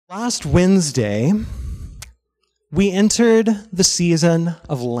Last Wednesday, we entered the season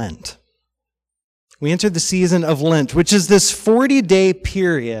of Lent. We entered the season of Lent, which is this 40-day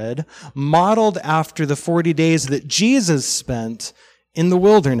period modeled after the 40 days that Jesus spent in the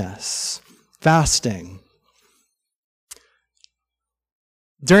wilderness, fasting.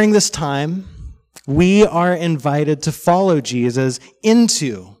 During this time, we are invited to follow Jesus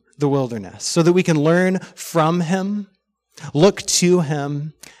into the wilderness so that we can learn from him, look to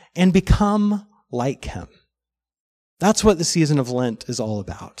him, and become like him. That's what the season of Lent is all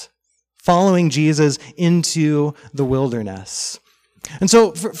about. Following Jesus into the wilderness. And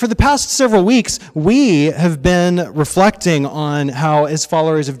so for the past several weeks, we have been reflecting on how, as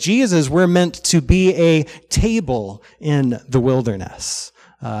followers of Jesus, we're meant to be a table in the wilderness.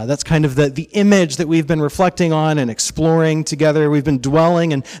 That's kind of the image that we've been reflecting on and exploring together. We've been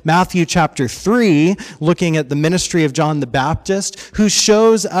dwelling in Matthew chapter 3, looking at the ministry of John the Baptist, who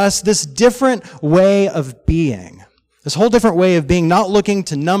shows us this different way of being. This whole different way of being, not looking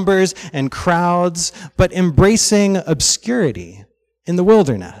to numbers and crowds, but embracing obscurity in the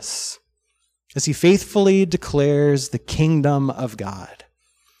wilderness, as he faithfully declares the kingdom of God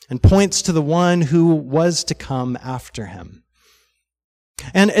and points to the one who was to come after him.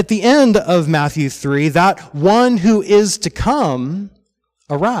 And at the end of Matthew 3, that one who is to come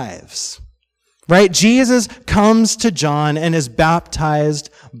arrives, right? Jesus comes to John and is baptized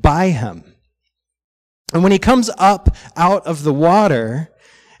by him. And when he comes up out of the water,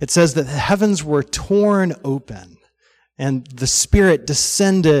 it says that the heavens were torn open and the Spirit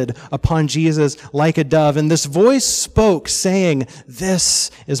descended upon Jesus like a dove. And this voice spoke, saying,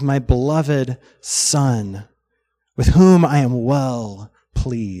 "This is my beloved Son, with whom I am well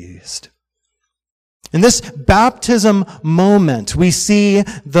pleased." In this baptism moment, we see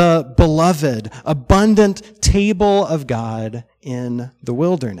the beloved, abundant table of God in the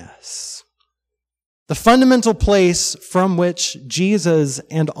wilderness. The fundamental place from which Jesus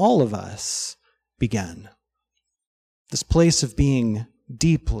and all of us begin. This place of being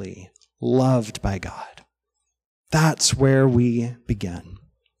deeply loved by God. That's where we begin.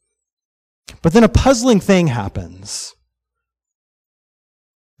 But then a puzzling thing happens.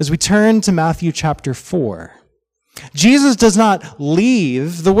 As we turn to Matthew chapter 4, Jesus does not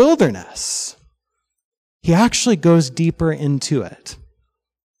leave the wilderness. He actually goes deeper into it.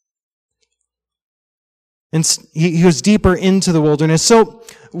 And he goes deeper into the wilderness. So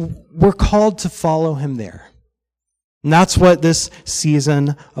we're called to follow him there. And that's what this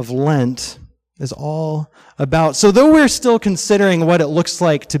season of Lent is all about. So though we're still considering what it looks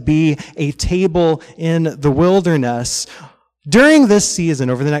like to be a table in the wilderness, during this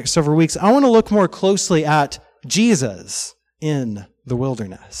season, over the next several weeks, I want to look more closely at Jesus in the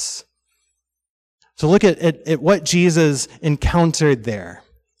wilderness. So look at what Jesus encountered there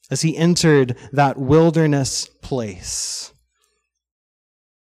as he entered that wilderness place.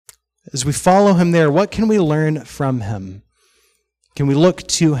 As we follow him there, what can we learn from him? Can we look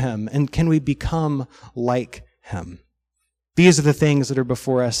to him? And can we become like him? These are the things that are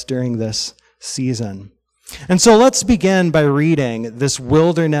before us during this season. And so let's begin by reading this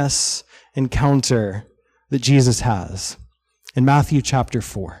wilderness encounter that Jesus has in Matthew chapter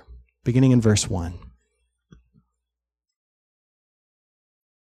 4, beginning in verse 1.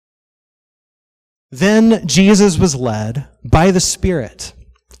 Then Jesus was led by the Spirit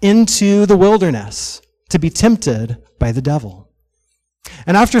into the wilderness to be tempted by the devil.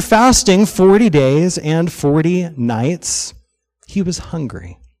 And after fasting 40 days and 40 nights, he was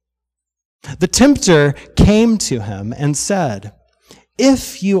hungry. The tempter came to him and said,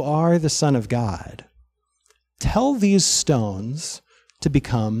 "If you are the Son of God, tell these stones to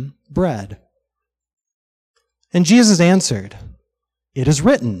become bread." And Jesus answered, "It is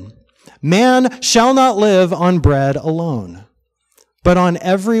written, 'Man shall not live on bread alone, but on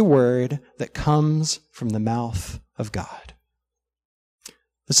every word that comes from the mouth of God.'"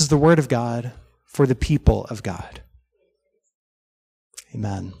 This is the word of God for the people of God.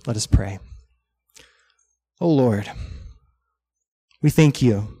 Amen. Let us pray. Oh Lord, we thank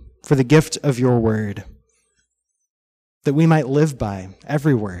you for the gift of your word, that we might live by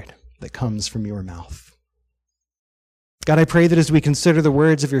every word that comes from your mouth. God, I pray that as we consider the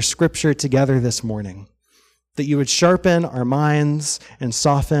words of your scripture together this morning, that you would sharpen our minds and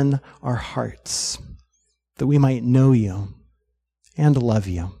soften our hearts, that we might know you and love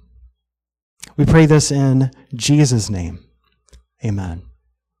you. We pray this in Jesus' name. Amen.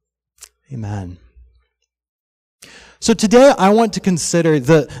 Amen. So today I want to consider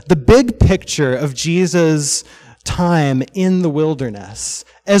the big picture of Jesus' time in the wilderness,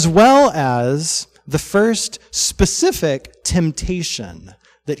 as well as the first specific temptation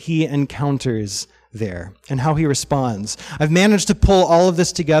that he encounters there and how he responds. I've managed to pull all of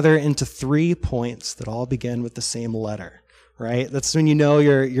this together into 3 points that all begin with the same letter, right? That's when you know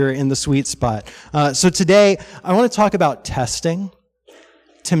you're in the sweet spot. So today, I want to talk about testing,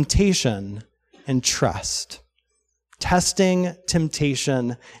 temptation, and trust. Testing,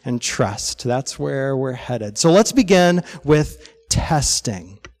 temptation, and trust. That's where we're headed. So let's begin with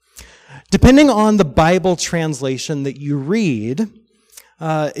testing. Depending on the Bible translation that you read,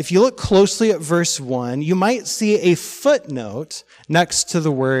 if you look closely at verse 1, you might see a footnote next to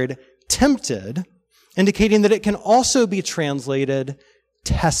the word tempted, indicating that it can also be translated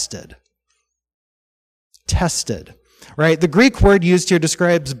tested. Tested, right? The Greek word used here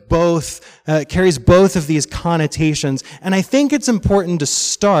describes both, carries both of these connotations, and I think it's important to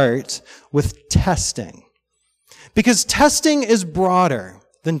start with testing. Because testing is broader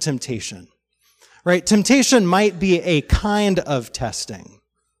than temptation, right? Temptation might be a kind of testing,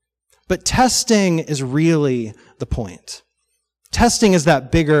 but testing is really the point. Testing is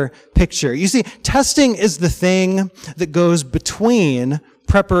that bigger picture. You see, testing is the thing that goes between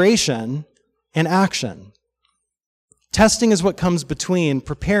preparation and action. Testing is what comes between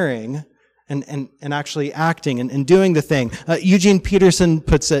preparing and actually acting and doing the thing. Eugene Peterson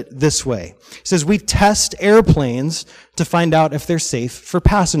puts it this way. He says, we test airplanes to find out if they're safe for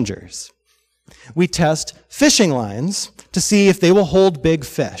passengers. We test fishing lines to see if they will hold big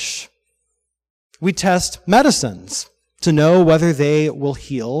fish. We test medicines to know whether they will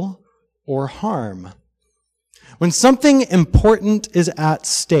heal or harm. When something important is at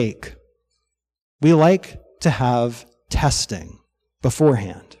stake, we like to have testing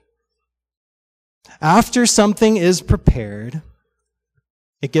beforehand. After something is prepared,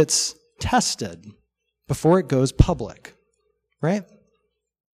 it gets tested before it goes public, right?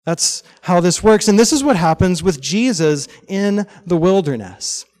 That's how this works. And this is what happens with Jesus in the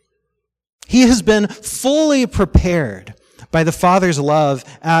wilderness. He has been fully prepared by the Father's love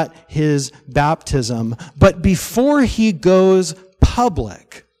at his baptism, but before he goes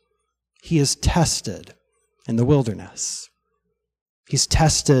public, he is tested in the wilderness. He's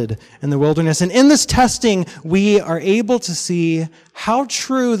tested in the wilderness. And in this testing, we are able to see how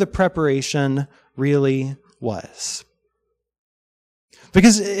true the preparation really was.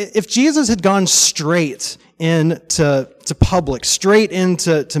 Because if Jesus had gone straight into public, straight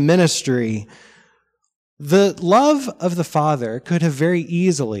into ministry, the love of the Father could have very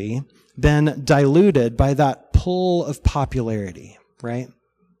easily been diluted by that pull of popularity, right?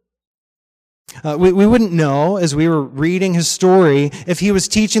 We wouldn't know, as we were reading his story, if he was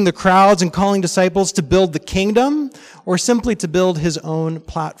teaching the crowds and calling disciples to build the kingdom or simply to build his own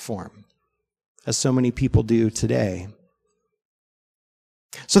platform, as so many people do today.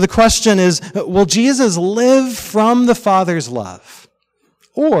 So the question is, will Jesus live from the Father's love?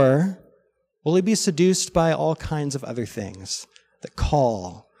 Or will he be seduced by all kinds of other things that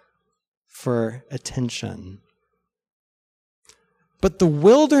call for attention? But the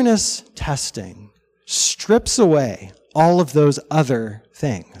wilderness testing strips away all of those other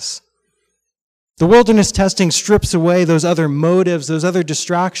things. The wilderness testing strips away those other motives, those other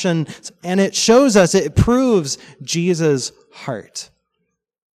distractions, and it shows us, it proves Jesus' heart.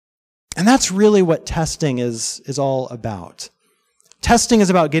 And that's really what testing is all about. Testing is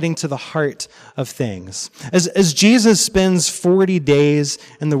about getting to the heart of things. As Jesus spends 40 days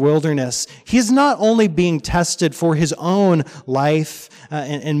in the wilderness, he's not only being tested for his own life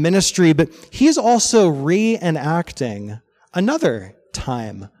and ministry, but he's also reenacting another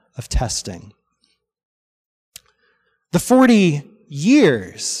time of testing. The 40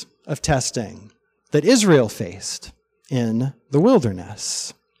 years of testing that Israel faced in the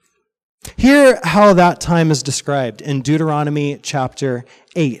wilderness. Hear how that time is described in Deuteronomy chapter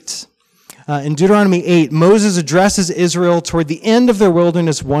 8. In Deuteronomy 8, Moses addresses Israel toward the end of their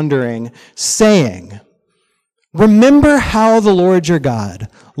wilderness wandering, saying, "Remember how the Lord your God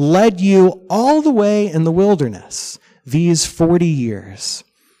led you all the way in the wilderness these 40 years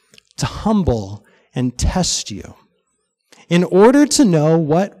to humble and test you, in order to know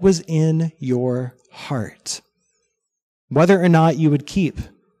what was in your heart, whether or not you would keep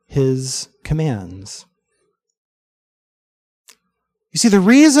his commands." You see, the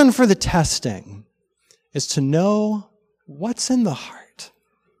reason for the testing is to know what's in the heart.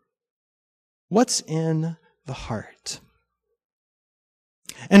 What's in the heart?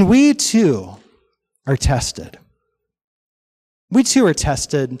 And we too are tested. We too are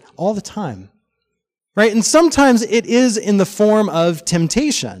tested all the time, right? And sometimes it is in the form of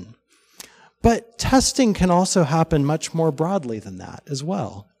temptation. But testing can also happen much more broadly than that as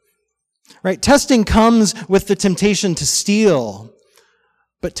well. Right? Testing comes with the temptation to steal,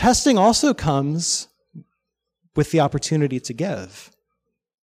 But testing also comes with the opportunity to give.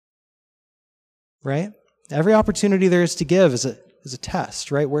 Right? Every opportunity there is to give is a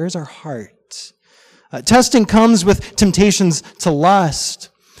test, right? Where's our heart? Testing comes with temptations to lust,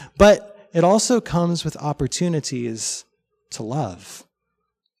 but it also comes with opportunities to love.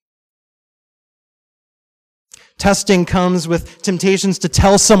 Testing comes with temptations to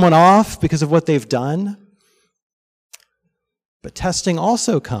tell someone off because of what they've done. But testing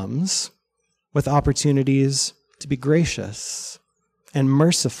also comes with opportunities to be gracious and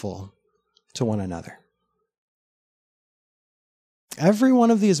merciful to one another. Every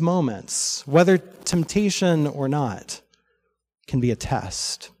one of these moments, whether temptation or not, can be a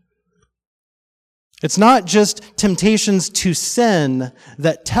test. It's not just temptations to sin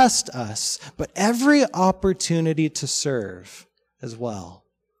that test us, but every opportunity to serve as well.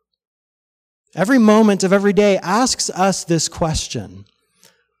 Every moment of every day asks us this question: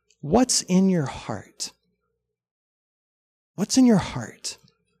 what's in your heart? What's in your heart?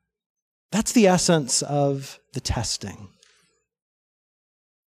 That's the essence of the testing.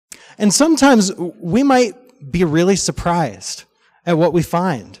 And sometimes we might be really surprised at what we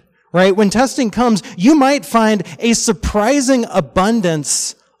find. Right? When testing comes, you might find a surprising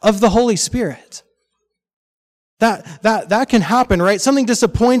abundance of the Holy Spirit. That can happen, right? Something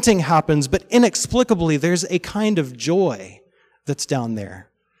disappointing happens, but inexplicably there's a kind of joy that's down there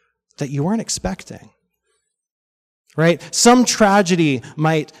that you weren't expecting. Right? Some tragedy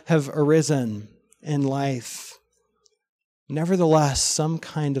might have arisen in life. Nevertheless, some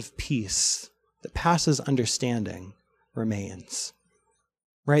kind of peace that passes understanding remains.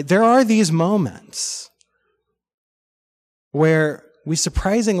 Right? There are these moments where we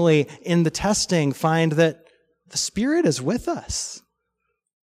surprisingly, in the testing, find that the Spirit is with us.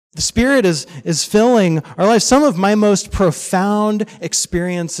 The Spirit is filling our lives. Some of my most profound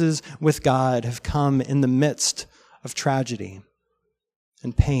experiences with God have come in the midst of tragedy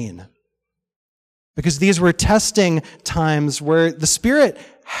and pain. Because these were testing times where the Spirit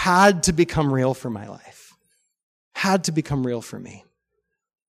had to become real for my life. Had to become real for me.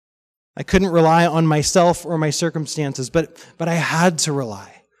 I couldn't rely on myself or my circumstances, but I had to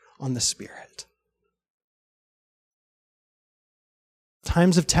rely on the Spirit.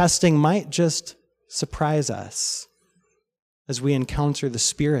 Times of testing might just surprise us as we encounter the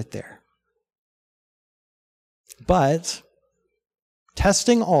Spirit there. But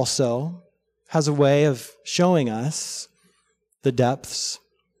testing also has a way of showing us the depths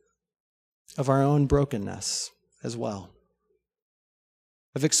of our own brokenness as well.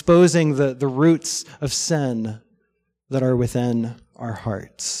 Of exposing the roots of sin that are within our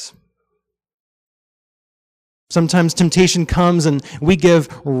hearts. Sometimes temptation comes and we give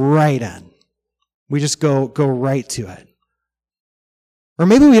right in. We just go right to it. Or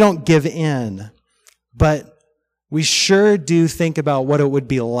maybe we don't give in, but we sure do think about what it would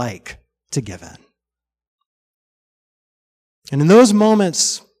be like to give in. And in those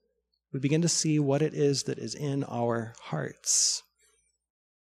moments, we begin to see what it is that is in our hearts.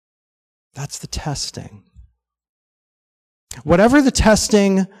 That's the testing. Whatever the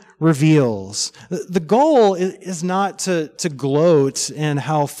testing reveals, the goal is not to gloat in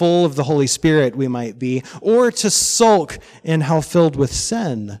how full of the Holy Spirit we might be, or to sulk in how filled with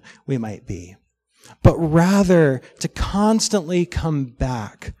sin we might be, but rather to constantly come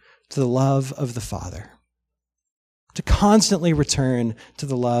back to the love of the Father, to constantly return to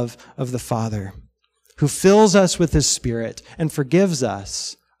the love of the Father, who fills us with His Spirit and forgives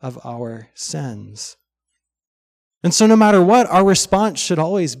us of our sins. And so no matter what, our response should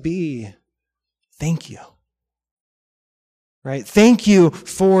always be, thank you. Right? Thank you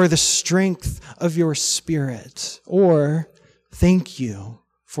for the strength of your Spirit. Or, thank you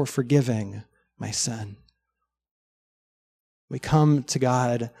for forgiving my sin. We come to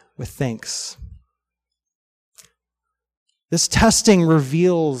God with thanks. This testing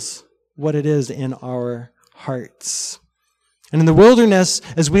reveals what it is in our hearts. And in the wilderness,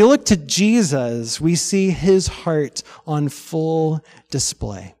 as we look to Jesus, we see His heart on full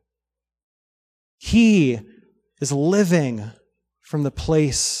display. He is living from the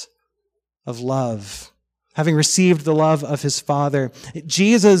place of love, having received the love of His Father.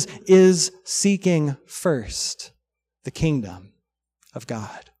 Jesus is seeking first the kingdom of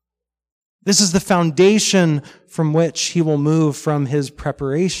God. This is the foundation from which He will move from His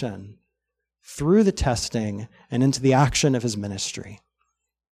preparation through the testing and into the action of His ministry,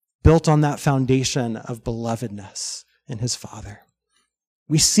 built on that foundation of belovedness in His Father.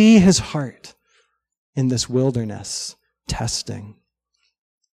 We see His heart in this wilderness testing.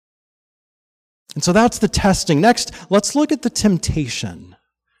 And so that's the testing. Next, let's look at the temptation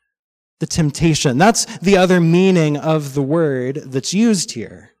the temptation. That's the other meaning of the word that's used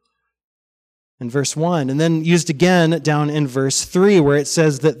here in verse 1, and then used again down in verse 3, where it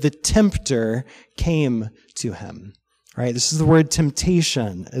says that the tempter came to him. Right? This is the word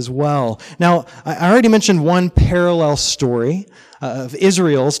temptation as well. Now, I already mentioned one parallel story of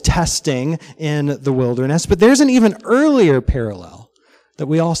Israel's testing in the wilderness, but there's an even earlier parallel that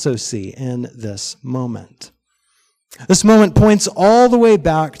we also see in this moment. This moment points all the way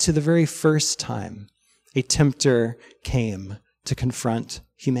back to the very first time a tempter came to confront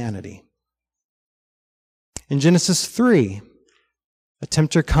humanity. In Genesis 3, a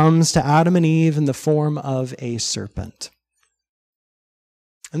tempter comes to Adam and Eve in the form of a serpent.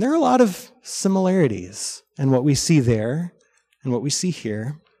 And there are a lot of similarities in what we see there and what we see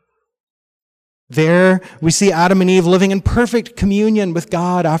here. There, we see Adam and Eve living in perfect communion with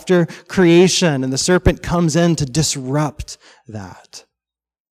God after creation, and the serpent comes in to disrupt that.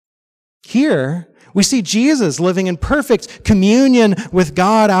 Here, we see Jesus living in perfect communion with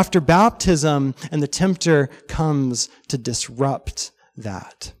God after baptism, and the tempter comes to disrupt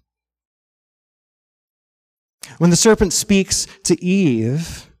that. When the serpent speaks to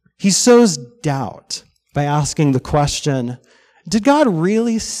Eve, he sows doubt by asking the question, did God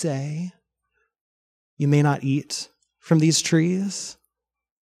really say you may not eat from these trees?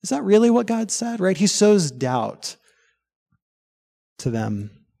 Is that really what God said? Right? He sows doubt to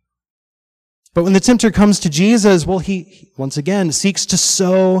them. But when the tempter comes to Jesus, well, he once again seeks to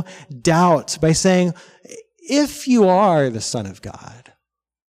sow doubt by saying, if you are the Son of God,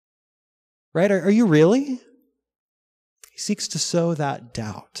 right? Are you really? He seeks to sow that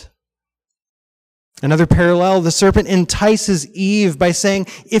doubt. Another parallel, the serpent entices Eve by saying,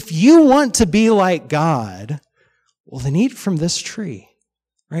 if you want to be like God, well, then eat from this tree,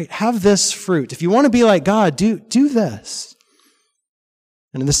 right? Have this fruit. If you want to be like God, do this.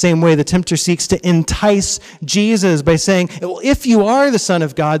 And in the same way, the tempter seeks to entice Jesus by saying, well, if you are the Son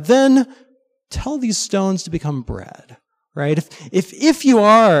of God, then tell these stones to become bread, right? If you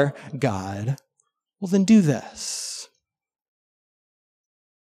are God, well, then do this.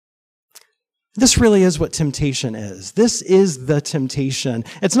 This really is what temptation is. This is the temptation.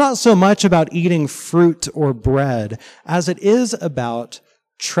 It's not so much about eating fruit or bread as it is about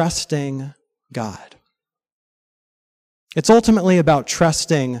trusting God. It's ultimately about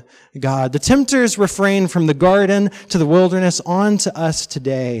trusting God. The tempter's refrain from the garden to the wilderness on to us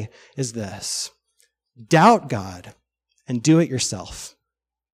today is this: doubt God and do it yourself.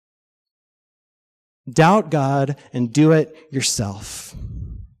 Doubt God and do it yourself.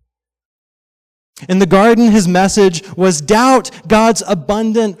 In the garden, his message was doubt God's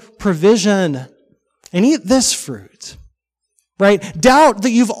abundant provision and eat this fruit, right? Doubt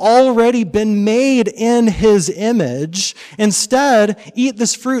that you've already been made in his image. Instead, eat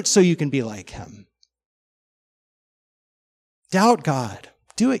this fruit so you can be like him. Doubt God.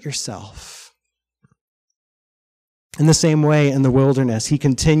 Do it yourself. In the same way, in the wilderness, he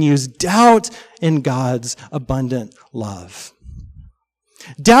continues, doubt in God's abundant love.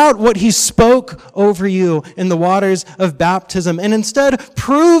 Doubt what he spoke over you in the waters of baptism, and instead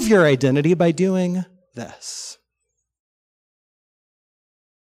prove your identity by doing this.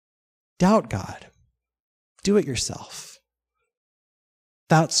 Doubt God. Do it yourself.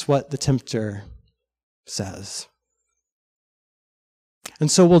 That's what the tempter says. And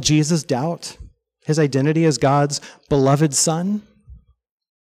so will Jesus doubt his identity as God's beloved Son?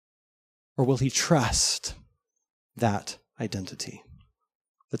 Or will he trust that identity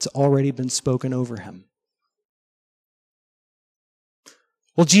that's already been spoken over him?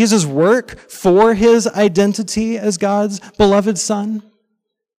 Will Jesus work for his identity as God's beloved Son?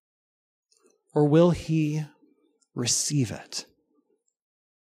 Or will he receive it?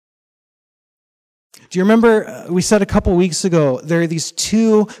 Do you remember we said a couple weeks ago, there are these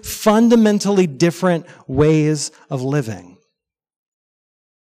two fundamentally different ways of living.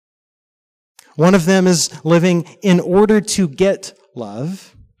 One of them is living in order to get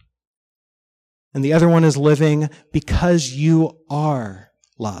love, and the other one is living because you are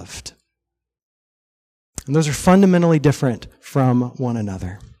loved. And those are fundamentally different from one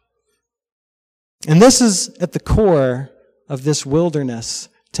another. And this is at the core of this wilderness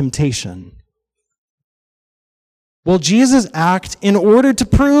temptation. Will Jesus act in order to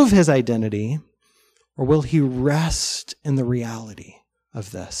prove his identity, or will he rest in the reality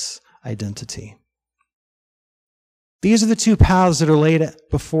of this identity? These are the two paths that are laid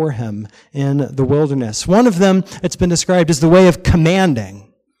before him in the wilderness. One of them, it's been described as the way of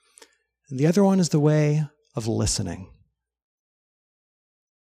commanding, and the other one is the way of listening.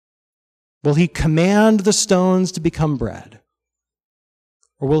 Will he command the stones to become bread,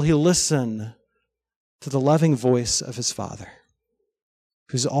 Or will he listen to the loving voice of his Father,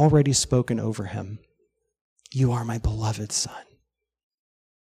 who's already spoken over him? You are my beloved Son.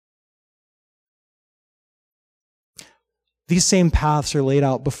 These same paths are laid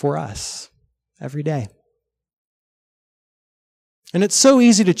out before us every day. And it's so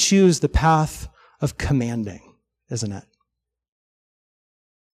easy to choose the path of commanding, isn't it?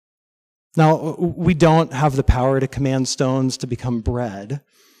 Now, we don't have the power to command stones to become bread,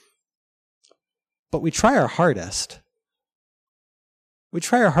 but we try our hardest. We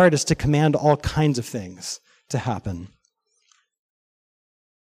try our hardest to command all kinds of things to happen.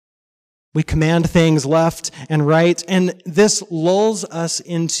 We command things left and right, and this lulls us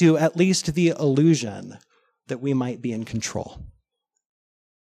into at least the illusion that we might be in control.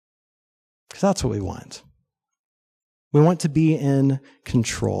 Because that's what we want. We want to be in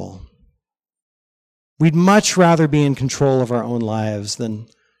control. We'd much rather be in control of our own lives than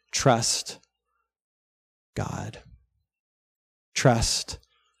trust God. Trust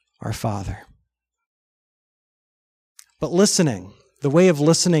our Father. But listening, the way of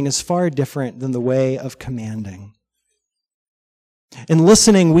listening is far different than the way of commanding. In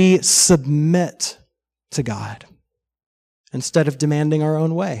listening, we submit to God instead of demanding our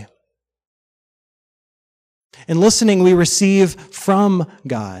own way. In listening, we receive from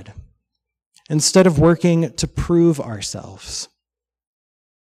God instead of working to prove ourselves.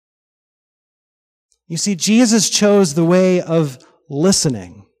 You see, Jesus chose the way of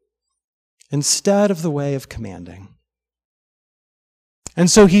listening instead of the way of commanding. And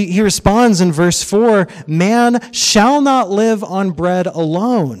so he responds in verse 4, man shall not live on bread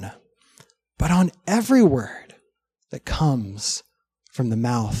alone, but on every word that comes from the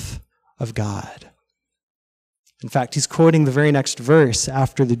mouth of God. In fact, he's quoting the very next verse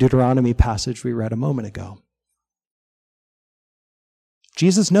after the Deuteronomy passage we read a moment ago.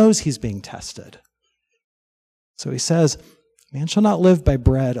 Jesus knows he's being tested. So he says, man shall not live by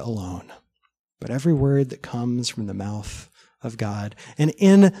bread alone, but every word that comes from the mouth of God. And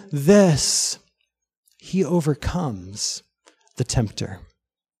in this, he overcomes the tempter.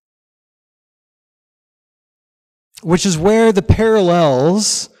 Which is where the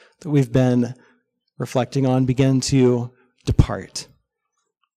parallels that we've been reflecting on begin to depart.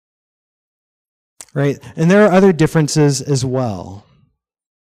 Right? And there are other differences as well.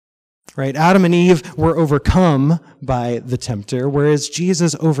 Right? Adam and Eve were overcome by the tempter, whereas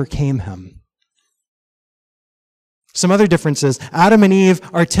Jesus overcame him. Some other differences. Adam and Eve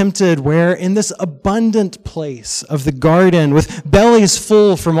are tempted where in this abundant place of the garden with bellies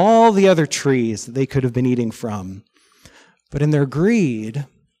full from all the other trees that they could have been eating from. But in their greed,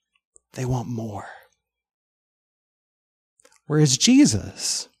 they want more. Whereas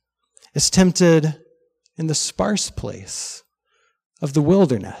Jesus is tempted in the sparse place of the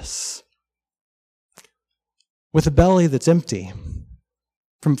wilderness with a belly that's empty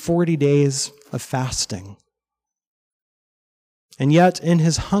from 40 days of fasting. And yet in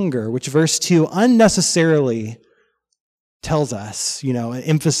his hunger, which verse 2 unnecessarily tells us,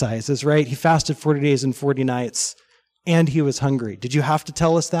 emphasizes, right? He fasted 40 days and 40 nights and he was hungry. Did you have to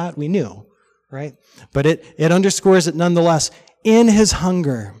tell us that? We knew, right? But it underscores it nonetheless. In his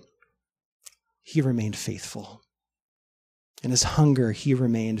hunger, he remained faithful. In his hunger, he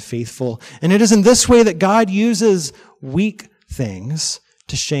remained faithful. And it is in this way that God uses weak things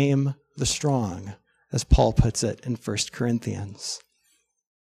to shame the strong, as Paul puts it in 1 Corinthians.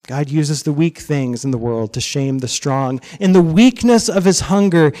 God uses the weak things in the world to shame the strong. In the weakness of his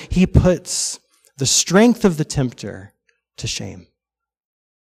hunger, he puts the strength of the tempter to shame.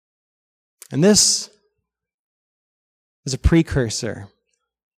 And this is a precursor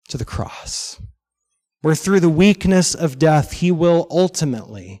to the cross, where through the weakness of death, he will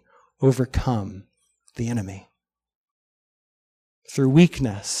ultimately overcome the enemy. Through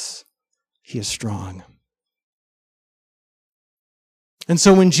weakness, he is strong. And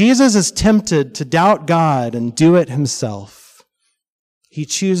so when Jesus is tempted to doubt God and do it himself, he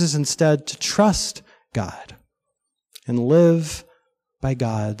chooses instead to trust God and live by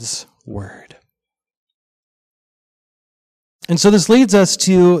God's word. And so this leads us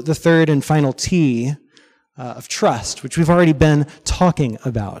to the third and final T of trust, which we've already been talking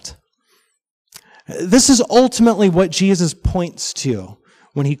about. This is ultimately what Jesus points to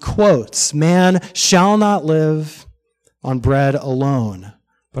when he quotes, man shall not live on bread alone,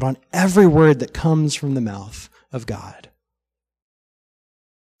 but on every word that comes from the mouth of God.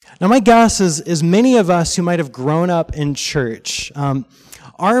 Now my guess is many of us who might have grown up in church,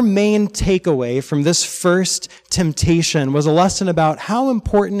 our main takeaway from this first temptation was a lesson about how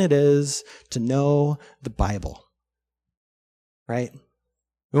important it is to know the Bible, right?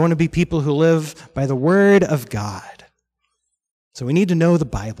 We want to be people who live by the Word of God. So we need to know the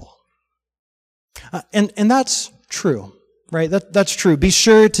Bible. And that's true, right? That's true. Be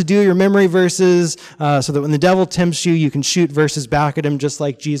sure to do your memory verses so that when the devil tempts you, you can shoot verses back at him just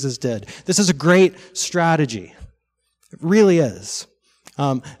like Jesus did. This is a great strategy. It really is.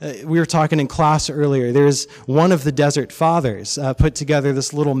 We were talking in class earlier. There's one of the Desert Fathers put together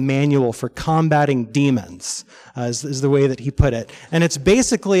this little manual for combating demons, is the way that he put it. And it's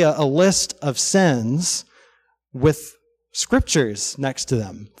basically a list of sins with scriptures next to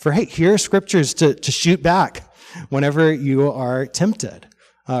them. For, hey, here are scriptures to shoot back whenever you are tempted.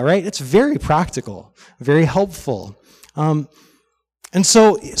 Right? It's very practical, very helpful. And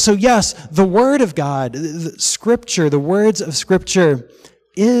so yes, the Word of God, the Scripture, the words of Scripture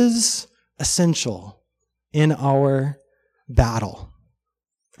is essential in our battle.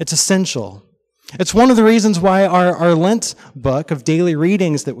 It's essential. It's one of the reasons why our Lent book of daily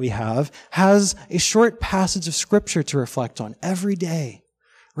readings that we have has a short passage of Scripture to reflect on every day,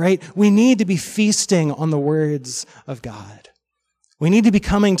 right? We need to be feasting on the words of God. We need to be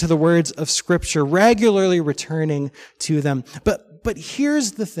coming to the words of Scripture, regularly returning to them. But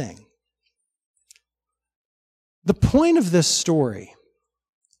here's the thing. The point of this story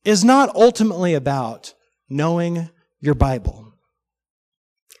is not ultimately about knowing your Bible.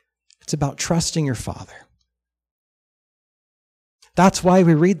 It's about trusting your Father. That's why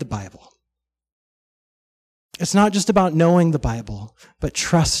we read the Bible. It's not just about knowing the Bible, but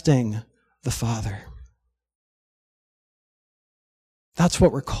trusting the Father. That's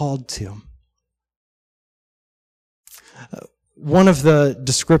what we're called to. One of the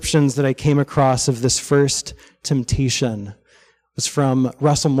descriptions that I came across of this first temptation was from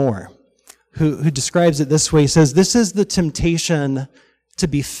Russell Moore, who describes it this way. He says, "This is the temptation to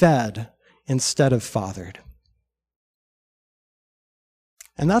be fed instead of fathered."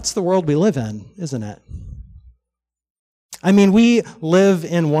 And that's the world we live in, isn't it? I mean, we live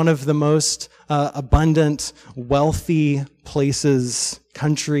in one of the most abundant, wealthy places,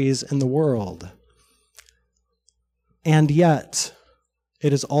 countries in the world. And yet,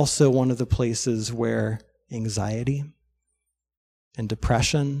 it is also one of the places where anxiety and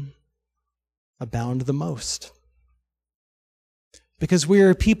depression abound the most. Because we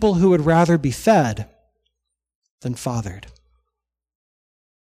are people who would rather be fed than fathered.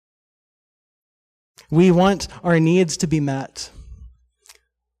 We want our needs to be met,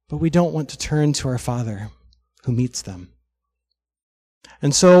 but we don't want to turn to our Father who meets them.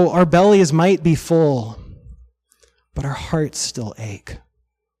 And so our bellies might be full, but our hearts still ache.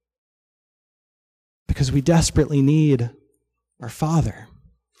 Because we desperately need our Father.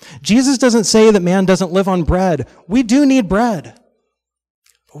 Jesus doesn't say that man doesn't live on bread. We do need bread,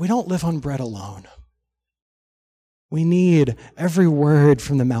 but we don't live on bread alone. We need every word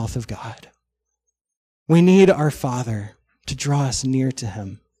from the mouth of God. We need our Father to draw us near to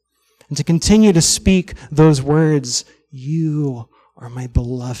him and to continue to speak those words, "You are my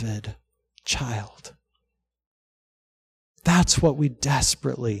beloved child." That's what we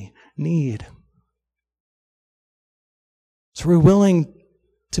desperately need. So we're willing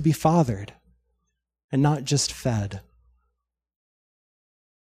to be fathered and not just fed.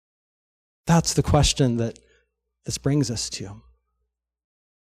 That's the question that this brings us to.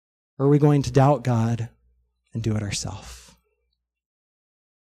 Or are we going to doubt God and do it ourselves?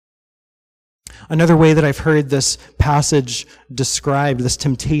 Another way that I've heard this passage described, this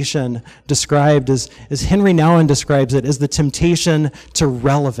temptation described, is Henry Nouwen describes it as the temptation to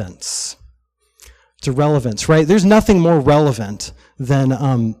relevance. To relevance, right? There's nothing more relevant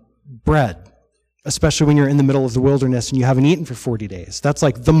than bread, especially when you're in the middle of the wilderness and you haven't eaten for 40 days. That's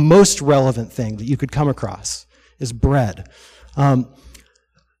like the most relevant thing that you could come across is bread. And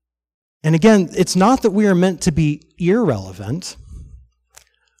again, it's not that we are meant to be irrelevant,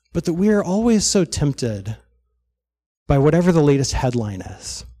 but that we are always so tempted by whatever the latest headline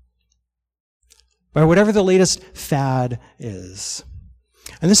is, by whatever the latest fad is.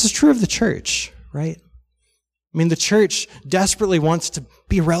 And this is true of the church, right? I mean, the church desperately wants to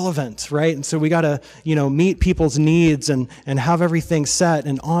be relevant, right? And so we got to, meet people's needs and have everything set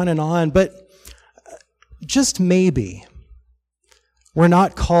and on. But just maybe we're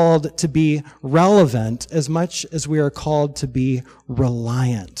not called to be relevant as much as we are called to be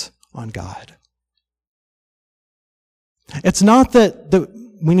reliant on God. It's not that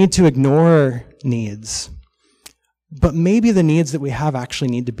we need to ignore needs, but maybe the needs that we have actually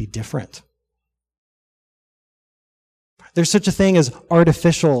need to be different. There's such a thing as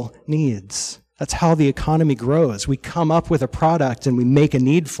artificial needs. That's how the economy grows. We come up with a product and we make a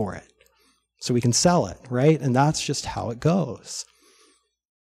need for it so we can sell it, right? And that's just how it goes.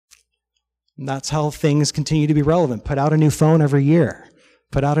 And that's how things continue to be relevant. Put out a new phone every year.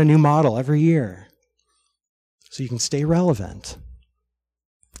 Put out a new model every year. So you can stay relevant.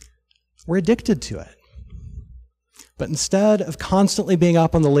 We're addicted to it. But instead of constantly being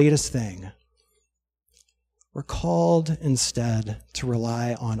up on the latest thing, we're called instead to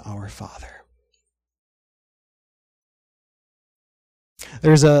rely on our Father.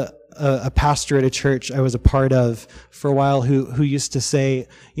 There's a pastor at a church I was a part of for a while who used to say,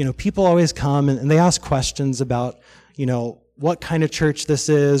 people always come and they ask questions about, what kind of church this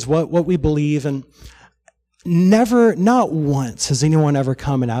is, what we believe, and not once has anyone ever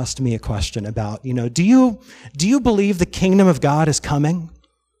come and asked me a question about, do you believe the kingdom of God is coming?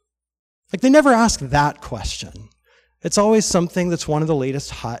 Like, they never ask that question. It's always something that's one of the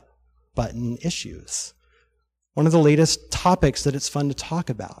latest hot button issues. One of the latest topics that it's fun to talk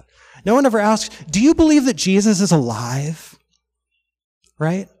about. No one ever asks, do you believe that Jesus is alive?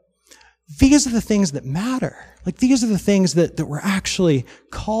 Right? These are the things that matter. Like, these are the things that we're actually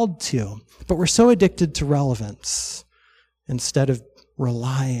called to. But we're so addicted to relevance instead of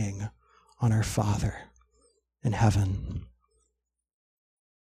relying on our Father in heaven.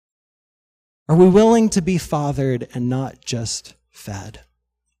 Are we willing to be fathered and not just fed?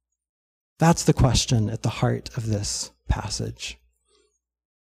 That's the question at the heart of this passage.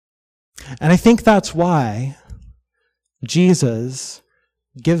 And I think that's why Jesus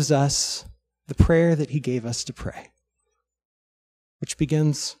gives us the prayer that he gave us to pray, which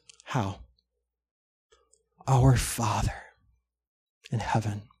begins how? Our Father in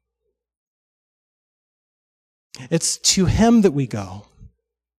heaven. It's to him that we go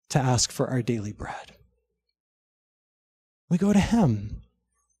to ask for our daily bread. We go to him,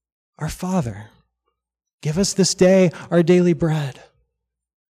 our Father. Give us this day our daily bread.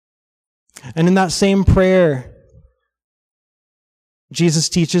 And in that same prayer, Jesus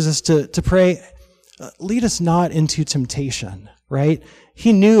teaches us to pray, lead us not into temptation, right?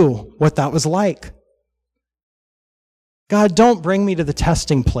 He knew what that was like. God, don't bring me to the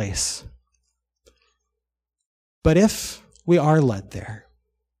testing place. But if we are led there,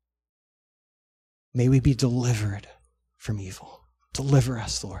 may we be delivered from evil. Deliver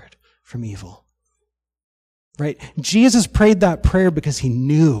us, Lord, from evil. Right? Jesus prayed that prayer because he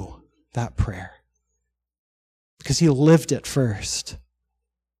knew that prayer. Because he lived it first.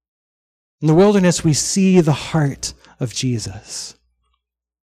 In the wilderness, we see the heart of Jesus.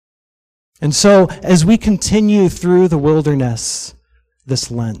 And so, as we continue through the wilderness this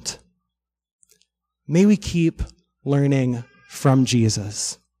Lent, may we keep learning from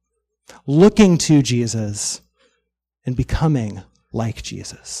Jesus, looking to Jesus, and becoming like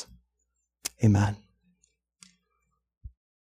Jesus. Amen.